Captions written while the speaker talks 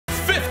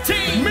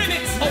15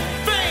 Minutes of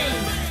Fame.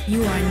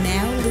 You are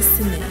now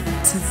listening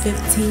to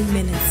 15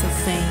 Minutes of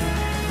Fame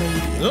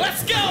Radio.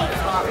 Let's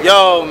go!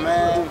 Yo,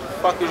 man,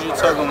 fuck is you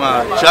talking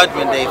about?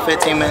 Judgment Day,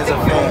 15 Minutes of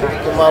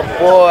Fame. My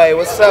boy,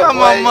 what's up, I got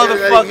my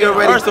motherfucking,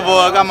 first of all,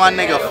 I got my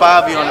nigga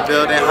 5IVEIO on the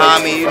building,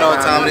 homie, you know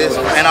what time it is.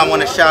 And I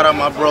want to shout out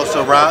my bro,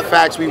 Ciroc.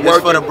 Facts, we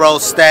work for the bro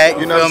Stack,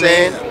 you know what I'm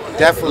saying?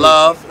 Definitely.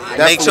 Love.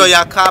 Definitely. Make sure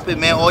y'all cop it,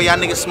 man. All y'all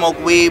niggas smoke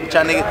weed, but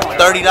y'all niggas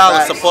 $30,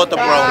 Facts. support the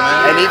bro,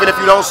 man. And even if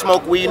you don't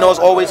smoke weed, you know it's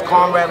always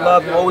comrade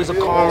love. You're always a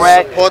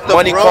comrade. Support the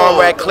Money, bro.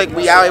 comrade, click.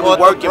 We out here, we Support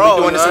the working. bro,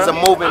 We doing this man. as a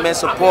movement, man.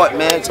 Support,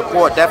 man.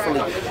 Support,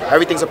 definitely.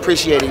 Everything's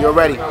appreciated. You're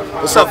ready.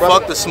 What's So up, brother?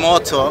 fuck the small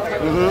talk.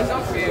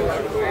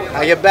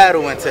 How your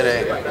battle went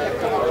today?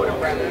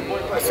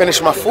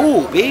 Finished my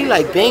food, B.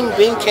 Like Bing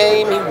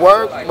came, he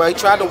worked, but he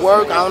tried to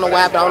work. I don't know what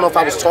happened. I don't know if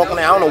I was talking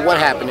to him. I don't know what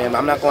happened to him.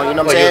 I'm not going, you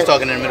know what I'm Well, you saying? was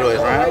talking in the middle of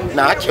his round?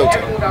 Nah, I killed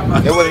him.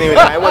 It wasn't even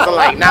that. It wasn't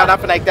like, nah,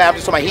 nothing like that. I'm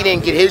just talking about he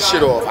didn't get his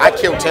shit off. I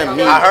killed him,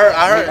 me. I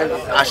heard.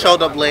 I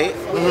showed up late.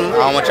 I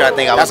don't want y'all to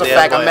think I was That's a there,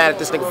 fact. I'm but mad at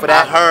this nigga for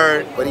that. I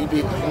heard, But he beat,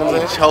 you know what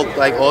I'm he saying? choked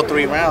like all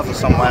 3 rounds or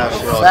some wild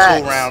shit, or 2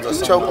 Facts. rounds or He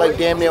something. choked like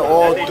damn near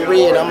all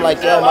 3, and I'm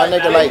like, yo, my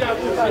nigga, like,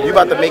 you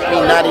about to make me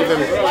not even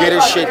get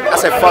his shit. I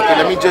said, fuck it,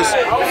 let me just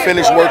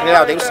finish working it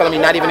out. They was telling me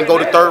not even to go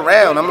to 3rd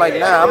round. I'm like,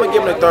 nah, I'm gonna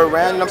give him the 3rd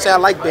round. You know what I'm saying? I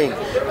like Bing.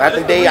 After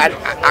the day, I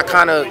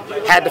kind of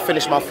had to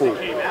finish my food.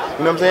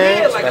 You know what I'm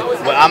saying?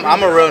 But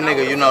I'm a real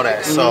nigga, you know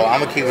that, so I'm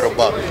gonna keep it a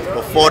buck.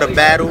 Before the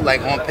battle,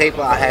 like on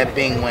paper, I had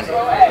Bing winning.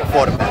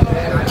 Before the battle.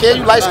 Kid,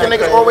 you light skin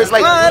niggas always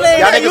like, Nah,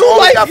 y'all niggas you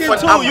always got light fun.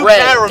 skin too. I'm You red.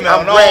 caramel,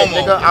 I'm no red,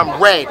 homo. nigga.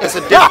 I'm red. It's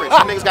a difference. You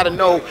niggas gotta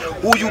know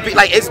who you be.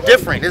 Like, it's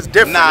different. It's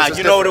different. Nah, It's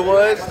you different. know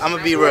what it was? I'm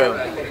gonna be real.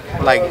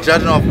 Like,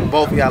 judging off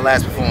both of y'all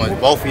last performance,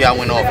 both of y'all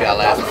went off y'all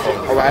last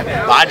performance. All right.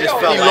 But I just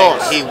felt He like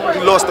lost. he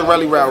lost to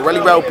Relly Rel.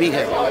 Relly Rel beat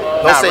him.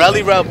 Nah,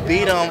 Relly Rel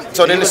beat him.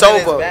 So then He it's was in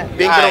his over. back.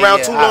 Bing been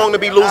around too long to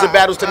be losing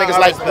battles to niggas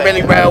like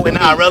Relly Rel. But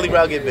nah, Relly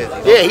Rel get busy.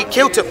 Yeah, he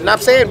killed him. And I'm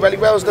saying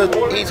Relly Rel's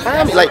he's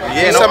Hami. Like,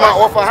 he's no somehow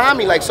off of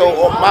Hami. Like,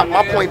 so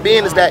my point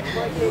being is that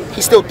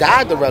he still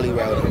died to Relly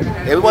Rel.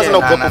 It wasn't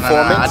no good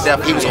performance. I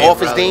definitely He was hate off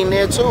his Relly. dean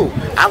there too.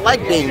 I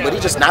like Bing, but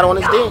he's just not on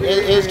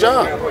his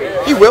job.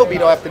 He will be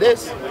though after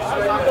this.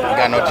 He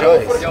got no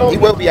choice. He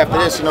will be after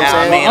this, you know what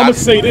I'm saying? I'ma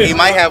say this. He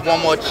might have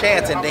one more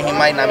chance, and then he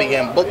might not be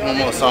getting booked no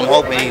more. So I'm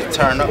hoping he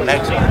turn up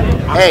next year.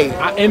 Hey,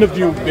 I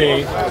interviewed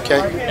Bing,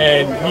 okay.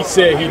 and he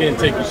said he didn't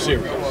take you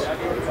serious.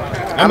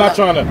 I'm not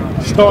trying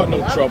to start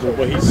no trouble,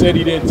 but he said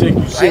he didn't take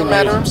you serious.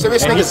 mad at him.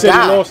 Serious and he niggas said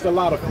die. he lost a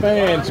lot of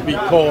fans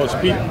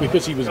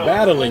because he was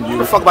battling you. What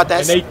the fuck about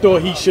that? And they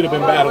thought he should have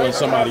been battling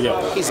somebody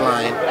else. He's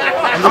lying.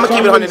 I'm gonna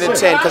keep it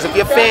 110 because if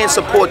your fans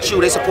support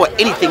you, they support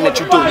anything that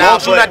you do. Nah, Now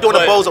you're not doing a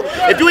but- bozo.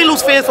 If you ain't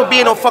lose fans for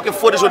being on fucking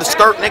footage with a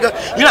skirt, nigga,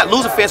 you're not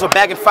losing fans for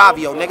bagging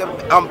 5IVEIO,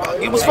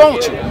 nigga. What's wrong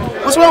with you?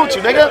 What's wrong with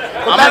you, nigga?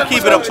 I'm gonna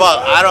keep it a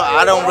buck.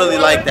 I don't really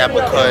like that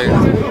because,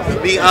 to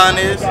be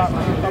honest,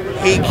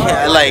 he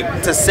can't,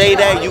 like, to say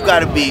that, you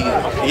gotta be,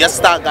 your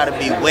stock gotta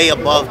be way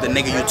above the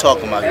nigga you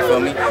talking about, you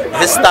feel me?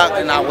 His stock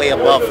is not way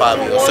above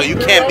 5IVEIO, so you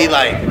can't be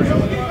like,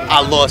 I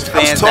lost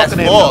fans, that's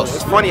false.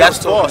 It's funny.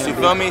 That's false, you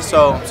feel me?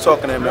 So, I was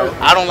talking to him though.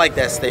 I don't like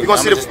that statement. You're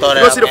gonna see the, just throw that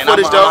you gonna out see the there, and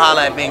footage I'm though.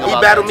 holla at Bing He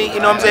about battled that. me, you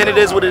know what I'm saying? It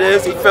is what it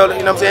is. He felt it,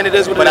 you know what I'm saying? It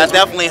is what But it I is.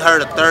 definitely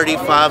heard a 30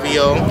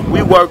 5IVEIO.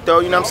 We worked though,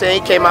 you know what I'm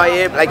saying? He came out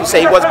here, like you say,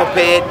 he wasn't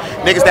prepared.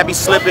 Niggas that be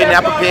slipping,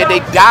 not prepared, they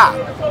die.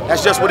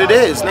 That's just what it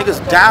is.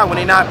 Niggas die when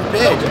they not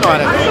prepared. You know what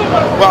I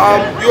mean?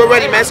 Well, you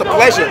already, man. It's a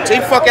pleasure.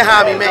 Team fucking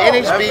Hami, man.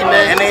 NHB,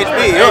 man.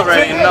 NHB, you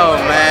already know,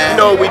 man. You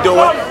know what we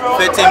doing.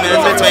 15 minutes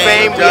of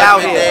fame, we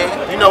out Judgment here.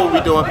 Day. You know what we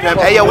doing, pimp.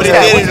 Hey, yo, what's What it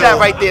that? did What's it that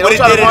do? right there? What it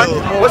Don't try did to it run.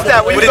 do? What's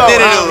that? Where What you it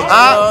did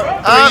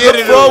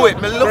going?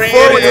 it do? Look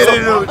forward,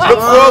 man.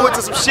 Look forward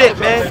to some shit,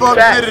 man.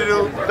 Facts.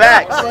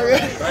 Facts.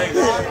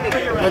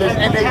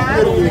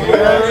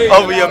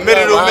 Over your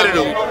middle.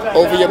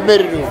 Over your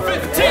middle.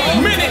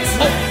 15 Minutes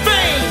of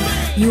Fame.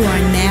 You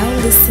are now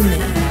listening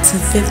to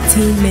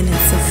 15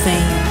 Minutes of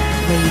Fame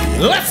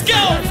Radio. Let's go!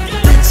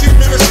 15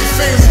 Minutes of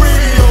Fame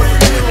Radio.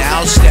 We're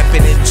now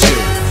stepping into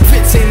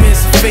 15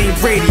 Minutes of Fame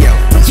Radio.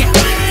 Yeah.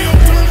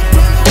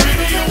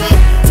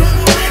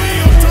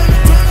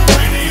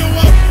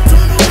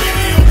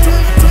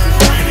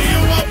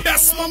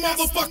 That's my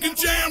motherfucking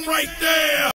jam right there.